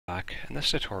back. In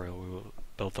this tutorial we will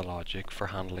build the logic for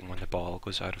handling when the ball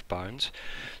goes out of bounds.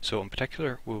 So in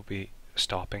particular we'll be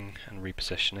stopping and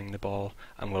repositioning the ball,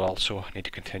 and we'll also need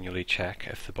to continually check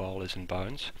if the ball is in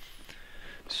bounds.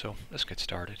 So let's get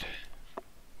started.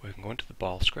 We can go into the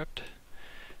ball script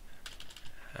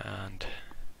and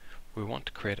we want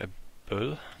to create a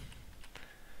bool.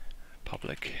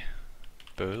 Public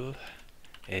bool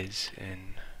is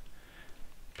in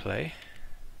play.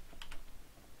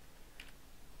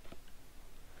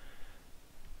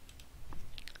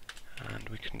 And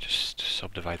we can just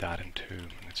subdivide that into,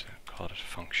 let's call it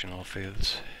functional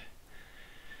fields.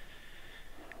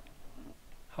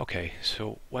 Okay,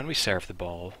 so when we serve the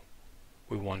ball,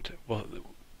 we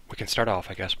can start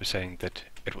off, I guess, by saying that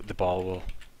the ball will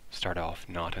start off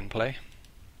not in play.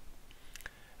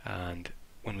 And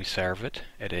when we serve it,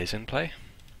 it is in play.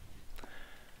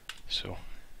 So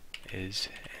is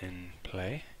in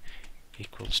play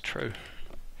equals true.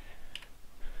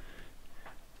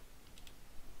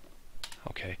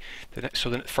 Okay,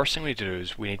 so the first thing we need to do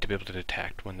is we need to be able to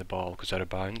detect when the ball goes out of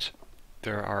bounds.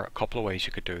 There are a couple of ways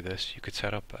you could do this. You could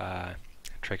set up a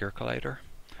trigger collider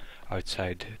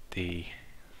outside the,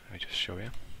 let me just show you.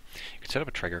 You could set up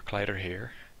a trigger collider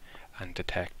here and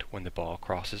detect when the ball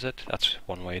crosses it. That's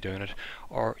one way of doing it.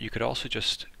 Or you could also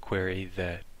just query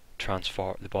the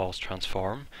ball's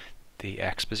transform, the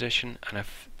X position, and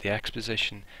if the X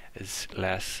position is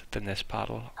less than this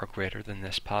paddle or greater than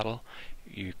this paddle,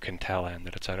 you can tell them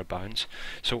that it's out of bounds.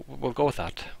 So we'll go with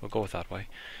that. We'll go with that way.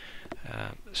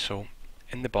 So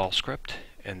in the ball script,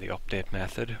 in the update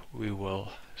method, we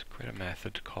will create a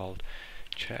method called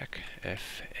check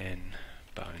if in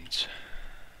bounds.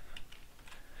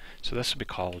 So this will be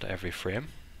called every frame.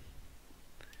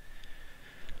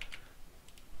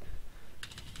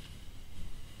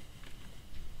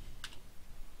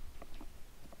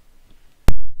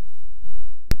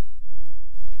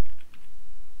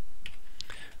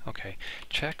 Okay,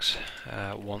 checks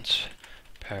once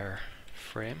per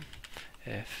frame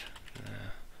if the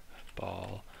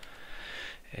ball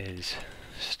is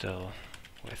still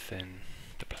within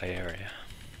the play area.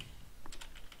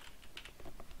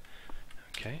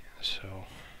 Okay, so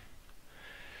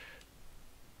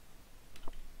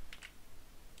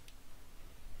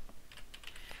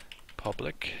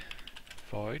public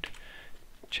void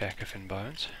check if in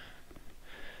bounds.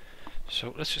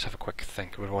 So let's just have a quick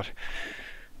think about what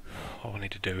we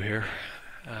need to do here.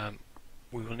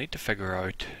 We will need to figure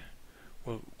out,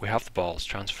 well, we have the ball's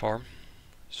transform,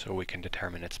 so we can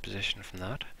determine its position from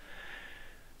that.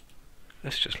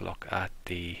 Let's just look at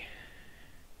the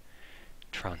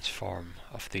transform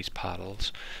of these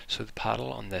paddles. So the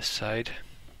paddle on this side,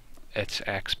 its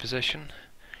X position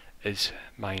is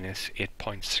minus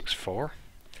 8.64.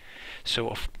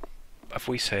 So if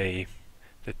we say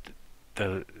that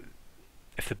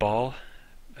if the ball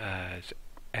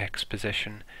X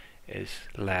position is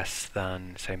less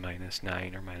than, say, minus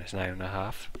 9 or minus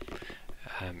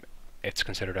 9.5, it's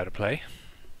considered out of play.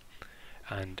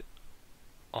 And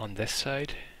on this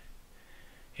side,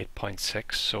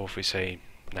 8.6, so if we say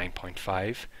 9.5,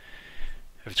 if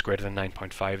it's greater than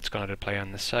 9.5, it's gone out of play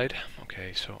on this side.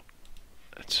 Okay, so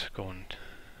let's go and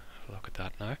look at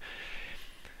that now.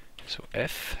 So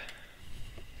if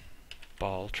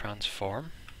ball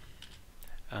transform,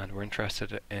 and we're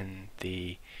interested in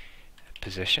the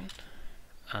position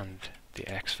and the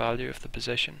X value of the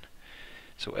position.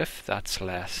 So if that's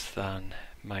less than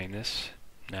minus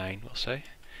 9, we'll say,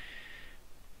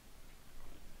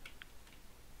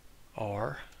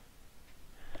 or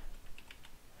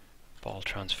ball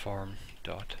transform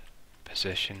dot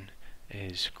position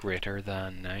is greater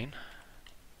than 9,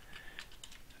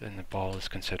 then the ball is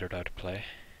considered out of play.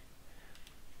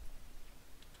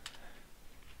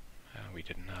 We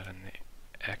didn't add in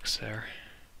the X there.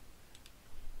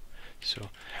 So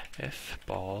if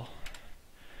ball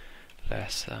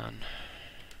less than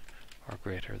or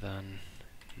greater than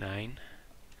 9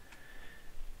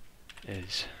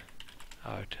 is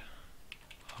out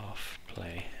of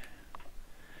play.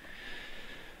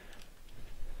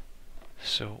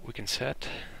 So we can set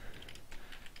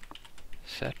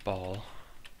ball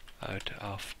out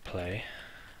of play.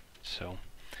 So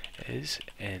is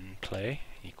in play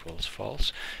equals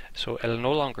false. So it'll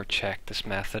no longer check this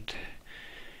method.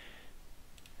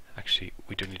 Actually,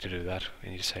 we do need to do that. We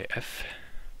need to say if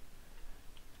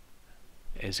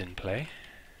is in play,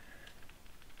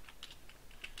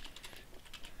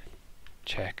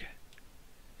 check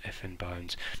if in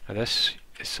bounds. Now this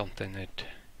is something that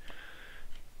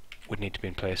would need to be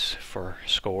in place for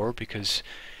score, because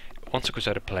once it goes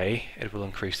out of play, it will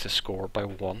increase the score by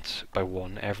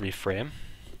one every frame.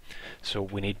 So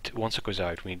we need to, once it goes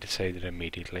out, we need to say that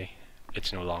immediately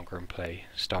it's no longer in play.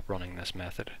 Stop running this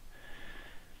method.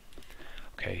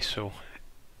 Okay, so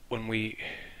when we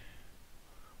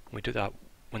do that,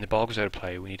 when the ball goes out of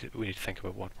play, we need to think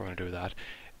about what we're going to do with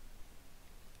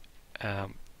that.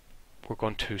 We're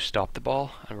going to stop the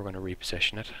ball and we're going to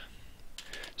reposition it.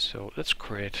 So let's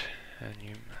create a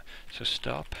new, so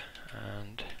stop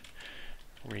and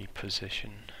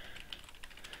reposition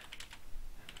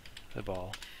the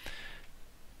ball.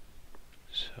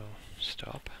 So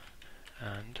stop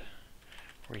and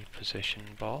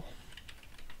reposition ball,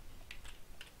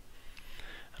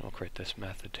 and we'll create this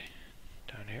method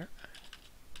down here.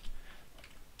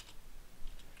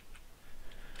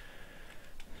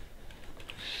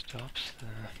 Stops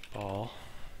the ball,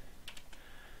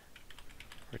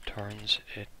 returns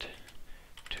it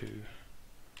to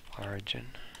origin,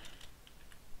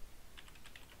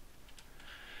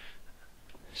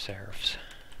 serves.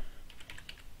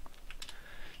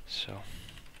 So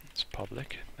it's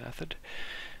public method,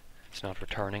 it's not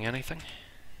returning anything,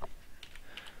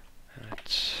 and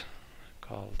it's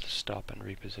called stop and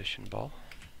reposition ball.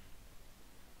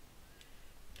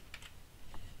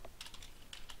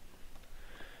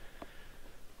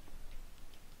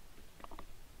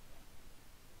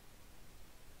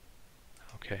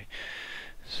 Okay,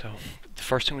 so the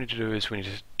first thing we need to do is we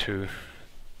need to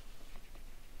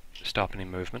stop any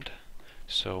movement.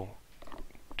 So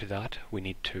to that we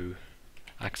need to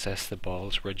access the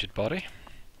ball's rigid body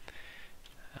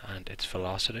and its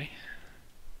velocity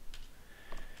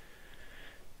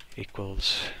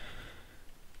equals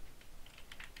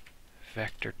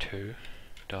vector2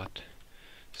 dot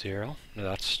 0. Now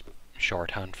that's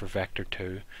shorthand for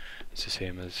vector2. It's the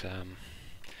same as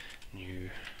new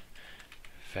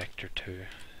vector2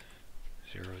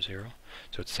 0 0.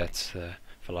 So it sets the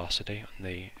velocity on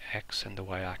the x and the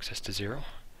y axis to 0.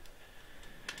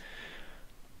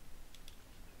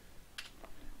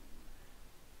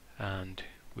 And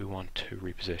we want to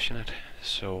reposition it.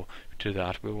 So to do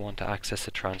that we want to access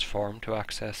the transform to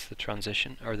access the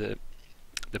transition or the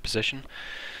position.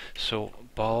 So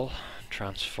ball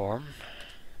transform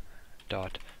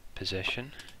dot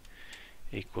position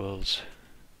equals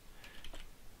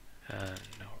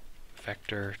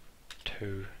vector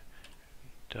 2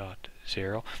 dot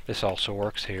 0. This also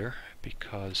works here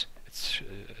because it's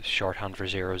shorthand for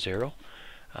 0 0,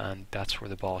 and that's where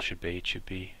the ball should be. It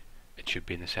should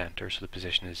be in the center, so the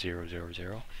position is 0 0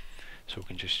 0. So we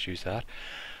can just use that.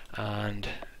 And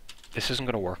this isn't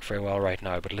going to work very well right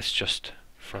now, but let's just,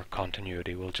 for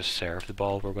continuity, we'll just serve the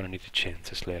ball. We're going to need to change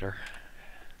this later.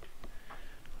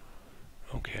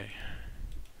 Okay.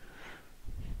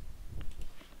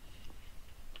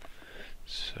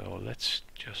 So let's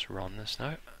just run this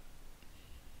now.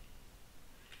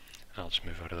 I'll just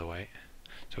move out of the way.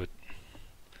 So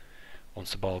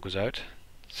once the ball goes out,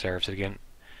 it serves it again.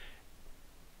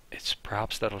 It's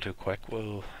perhaps that'll too quick.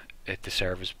 The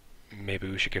serve is, maybe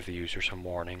we should give the user some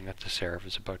warning that the serve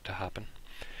is about to happen.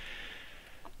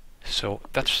 So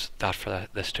that's that for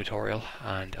this tutorial,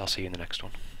 and I'll see you in the next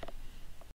one.